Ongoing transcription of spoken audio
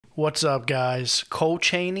What's up, guys? Cole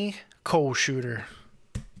Chaney, Coal Shooter.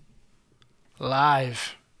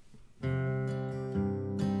 Live.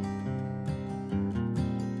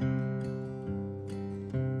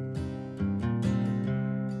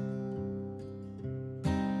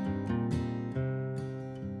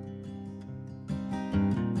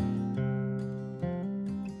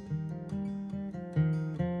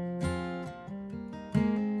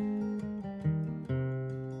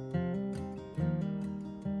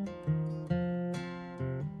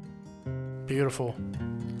 Beautiful.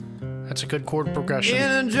 That's a good chord progression.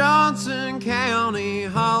 In a Johnson County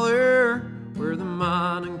holler where the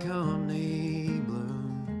mining company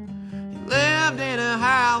bloomed, he lived in a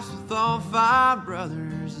house with all five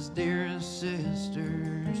brothers, his dearest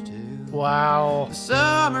sisters too. Wow. The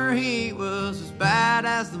summer heat was as bad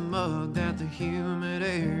as the mug that the humid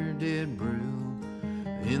air did brew.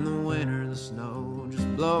 In the winter the snow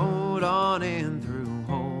just blowed on in through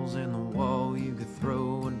holes in the wall you could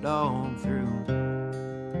throw a dog through.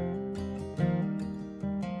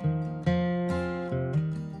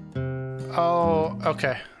 Oh,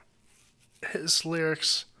 okay. His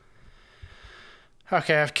lyrics.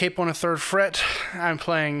 Okay, I have cape on a third fret. I'm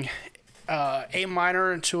playing A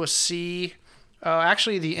minor into a C.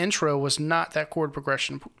 Actually, the intro was not that chord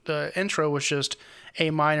progression. The intro was just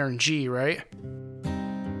A minor and G, right?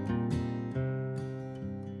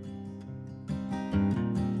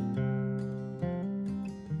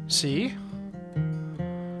 C.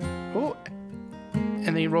 Oh, and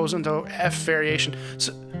then he rolls into F variation.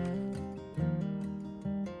 So,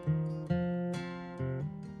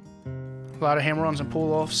 a lot of hammer-ons and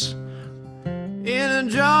pull-offs. In a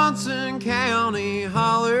Johnson County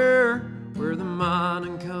holler where the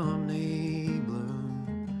mining company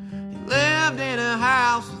bloomed, he lived in a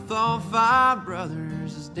house with all five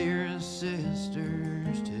brothers, his dearest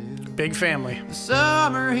sisters too. Big family. The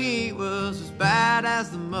summer heat was as bad as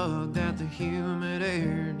the mug that the humid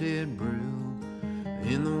air did brew.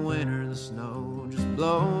 In the winter the snow just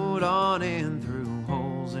blowed on in through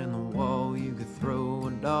holes in the wall you could throw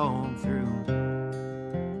a dog through.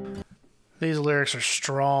 These lyrics are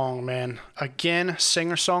strong, man. Again,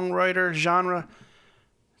 singer-songwriter genre,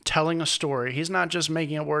 telling a story. He's not just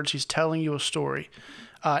making up words, he's telling you a story.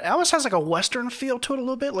 It almost has like a Western feel to it a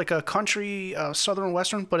little bit, like a country, Southern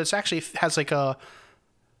Western, but it's actually has like a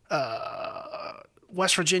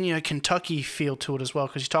West Virginia, Kentucky feel to it as well,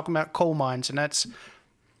 because he's talking about coal mines, and that's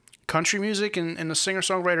country music, and the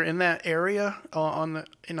singer-songwriter in that area on the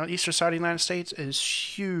eastern side of the United States is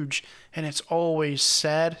huge, and it's always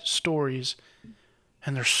sad stories,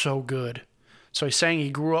 and they're so good. So he's saying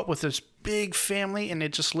he grew up with this big family, and they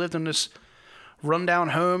just lived in this rundown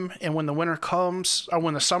home, and when the winter comes, or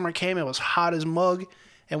when the summer came, it was hot as mug,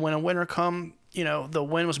 and when the winter come, the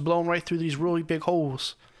wind was blowing right through these really big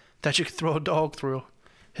holes that you could throw a dog through.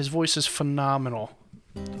 His voice is phenomenal.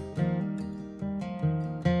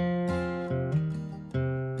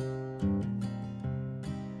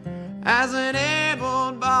 As an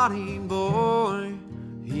able-bodied boy,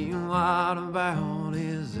 he lied about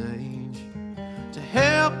his age to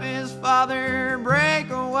help his father break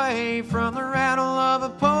away from the rattle of a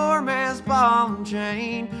poor man's ball and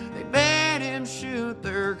chain. They made him shoot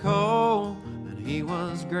their coal, and he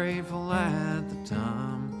was grateful at the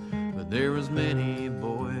time. But there was many a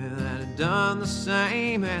boy that had done the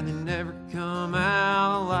same, and they never come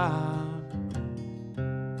out alive.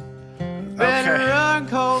 Better run,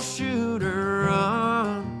 coal shooter,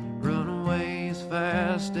 run. Run away as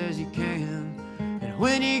fast as you can. And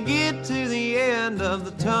when you get to the end of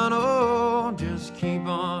the tunnel, just keep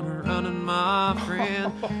on running, my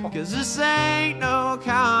friend. 'Cause this ain't no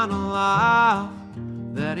kind of life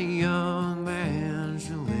that a young man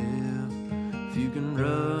should live. If you can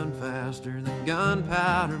run faster than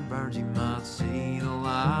gunpowder burns, you might see the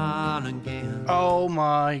light again. Oh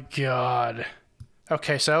my God.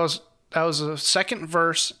 Okay, so that was the second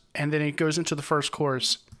verse, and then it goes into the first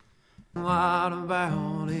chorus. What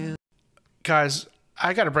about it? Guys,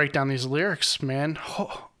 I gotta break down these lyrics, man.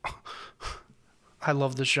 Oh, I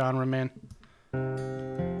love this genre, man.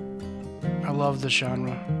 I love this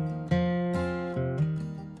genre.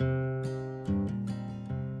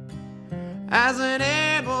 As an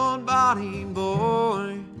able-bodied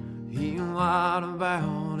boy, he lied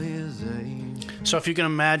about his age. So if you can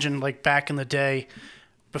imagine, like back in the day,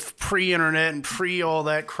 pre-internet and pre all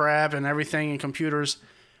that crap and everything and computers,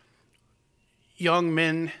 young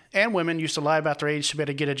men and women used to lie about their age to be able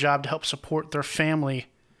to get a job to help support their family,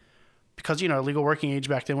 because legal working age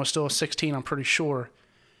back then was still 16, I'm pretty sure.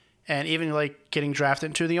 And even like getting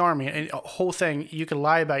drafted into the army and a whole thing, you could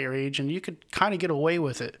lie about your age and you could kind of get away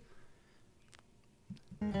with it.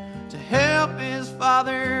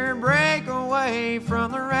 father break away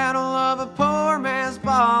from the rattle of a poor man's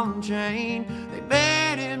ball and chain. They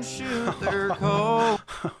made him shoot their coal.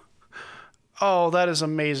 Oh, that is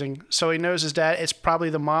amazing. So he knows his dad. It's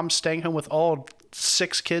probably the mom staying home with all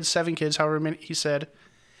 6 kids, 7 kids, however many he said.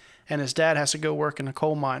 And his dad has to go work in the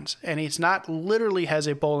coal mines. And he's not literally has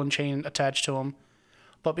a ball and chain attached to him,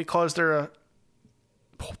 but because they're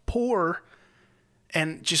poor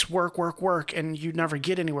and just work, and you never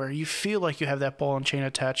get anywhere, you feel like you have that ball and chain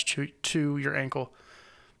attached to your ankle.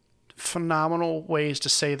 Phenomenal ways to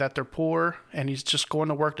say that they're poor, and he's just going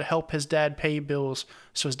to work to help his dad pay bills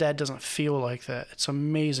so his dad doesn't feel like that. It's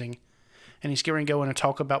amazing. And he's going to go in and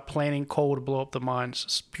talk about planting coal to blow up the mines.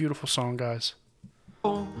 It's a beautiful song, guys.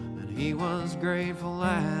 And he was grateful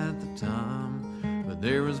at the time, but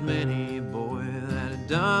there was many a boy that had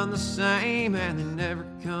done the same, and they never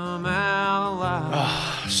come out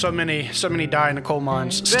alive. So many die in the coal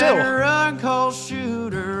mines. Better run, coal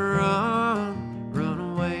shooter, run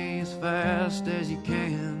away as fast as you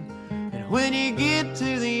can. And when you get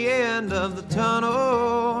to the end of the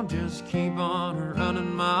tunnel, just keep on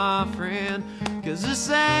running, my friend, 'cause this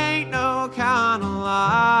ain't no kind of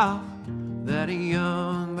life that a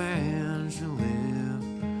young man should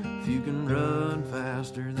live. If you can run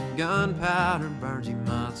faster than gunpowder burns, you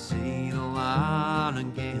might see the light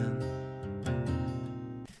again.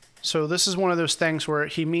 So this is one of those things where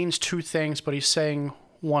he means 2 things, but he's saying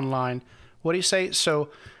one line. What do you say? So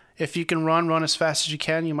if you can run as fast as you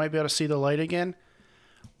can, you might be able to see the light again.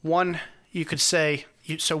 One, you could say,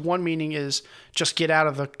 so one meaning is just get out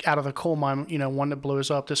of the coal mine, one that blows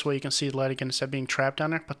up. This way you can see the light again instead of being trapped down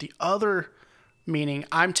there. But the other meaning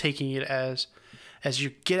I'm taking it as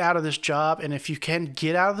you get out of this job, and if you can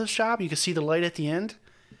get out of this job, you can see the light at the end.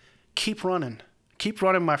 Keep running,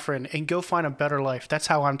 my friend, and go find a better life. That's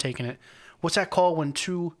how I'm taking it. What's that called when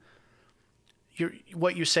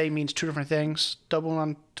what you say means 2 different things? Double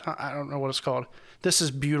on, I don't know what it's called. This is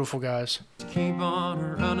beautiful, guys. Keep on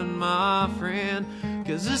running, my friend,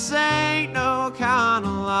 'cause this ain't no kind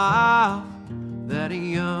of life that a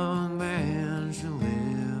young man should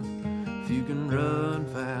live. If you can run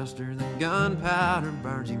faster than gunpowder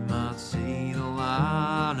burns, you might see the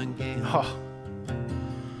light again. Oh.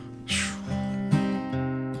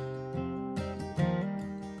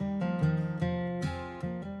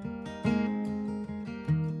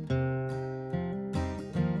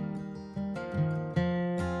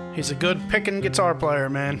 He's a good picking guitar player,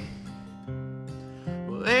 man.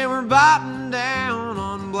 Well, they were biting down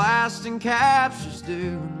on blasting caps, just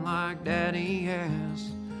doing like Daddy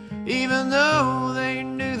has. Even though they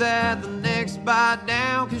knew that the next bite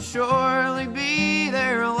down could surely be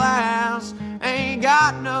their last. Ain't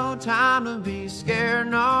got no time to be scared,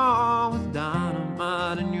 no, with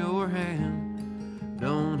dynamite in your hand.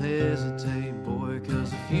 Don't hesitate, boy,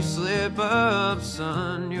 'cause if you slip up,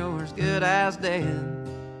 son, you're as good as dead.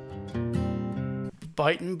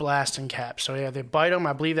 Biting blasting caps. So yeah, they bite them.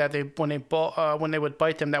 I believe that when they would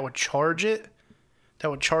bite them, that would charge it. That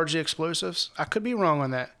would charge the explosives. I could be wrong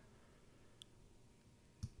on that.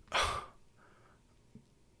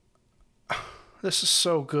 This is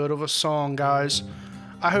so good of a song, guys.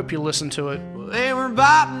 I hope you listen to it. Well, they were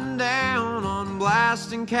biting down on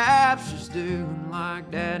blasting caps, just doing like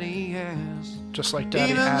Daddy has. Just like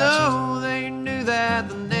Daddy Even has. though they knew that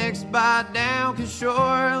the next bite down could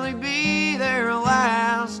surely be their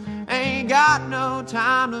last. Ain't got no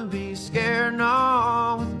time to be scared,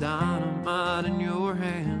 no, with dynamite in your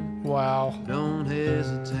hand. Wow. Don't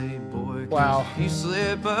hesitate, boy, 'cause Wow. if you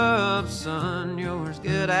slip up, son, you're as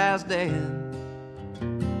good as dead.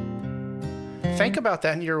 Think about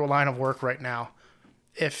that in your line of work right now.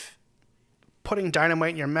 If putting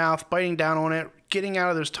dynamite in your mouth, biting down on it, getting out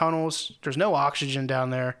of those tunnels, there's no oxygen down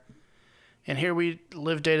there. And here we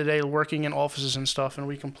live day to day working in offices and stuff, and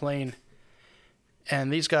we complain.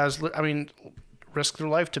 And these guys, risk their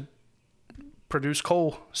life to produce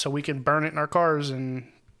coal so we can burn it in our cars. And,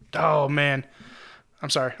 oh, man. I'm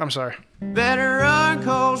sorry. Better run,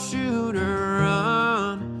 coal shooter,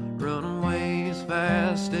 run. Run away as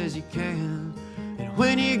fast as you can. And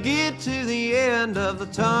when you get to the end of the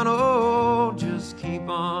tunnel, just keep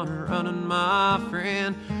on running, my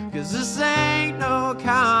friend. 'Cause this ain't no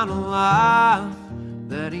kind of life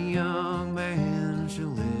that a young man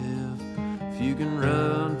should live. If you can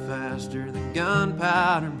run faster than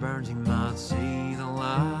gunpowder burns, you might see the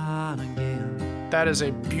light again. That is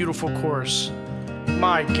a beautiful chorus.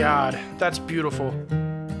 My God, that's beautiful.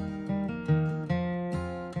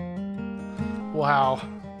 Wow.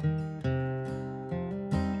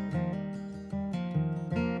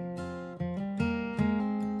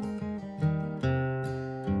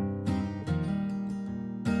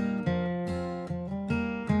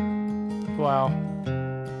 Wow.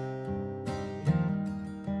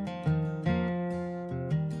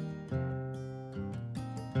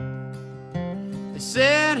 They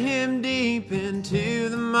set him deep into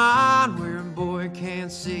the mine where a boy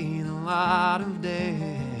can't see the light of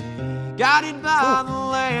day. Guided by the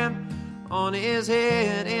lamp on his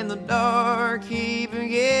head in the dark, he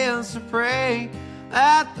begins to pray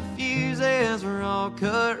that the fuses are all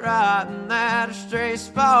cut right and that a stray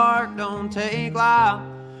spark don't take life.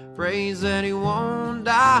 Prays that he won't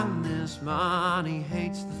die in this mine. He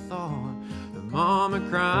hates the thought of mama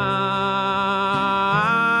crying.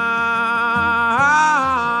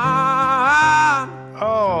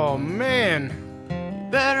 Oh, man.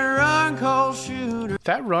 Better run, cold shooter.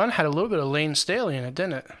 That run had a little bit of Lane Staley in it,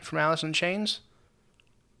 didn't it? From Alice in Chains.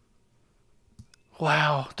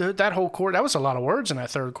 Wow. Dude, that whole chorus, that was a lot of words in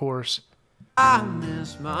that third chorus. I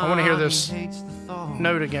want to hear this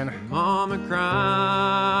note again. Mama crying.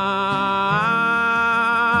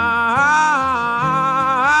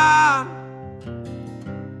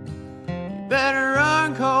 Better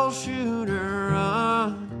run, cold shooter,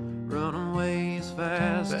 run. Run away as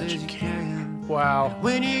fast as you can. Wow.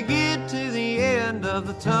 When you get to the end of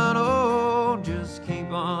the tunnel, just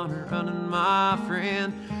keep on running, my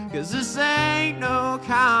friend. 'Cause this ain't no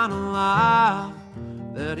kind of life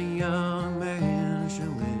that a young man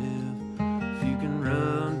should live. If you can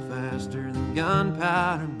run faster than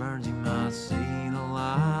gunpowder burns, you might see the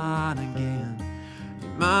light again. You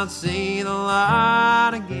might see the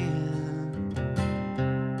light again.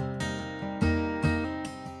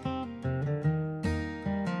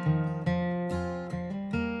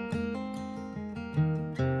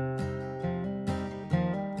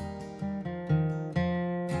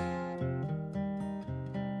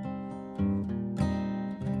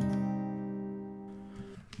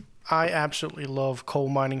 I absolutely love coal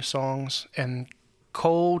mining songs, and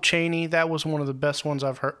Cole Chaney, that was one of the best ones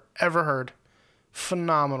I've ever heard.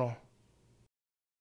 Phenomenal.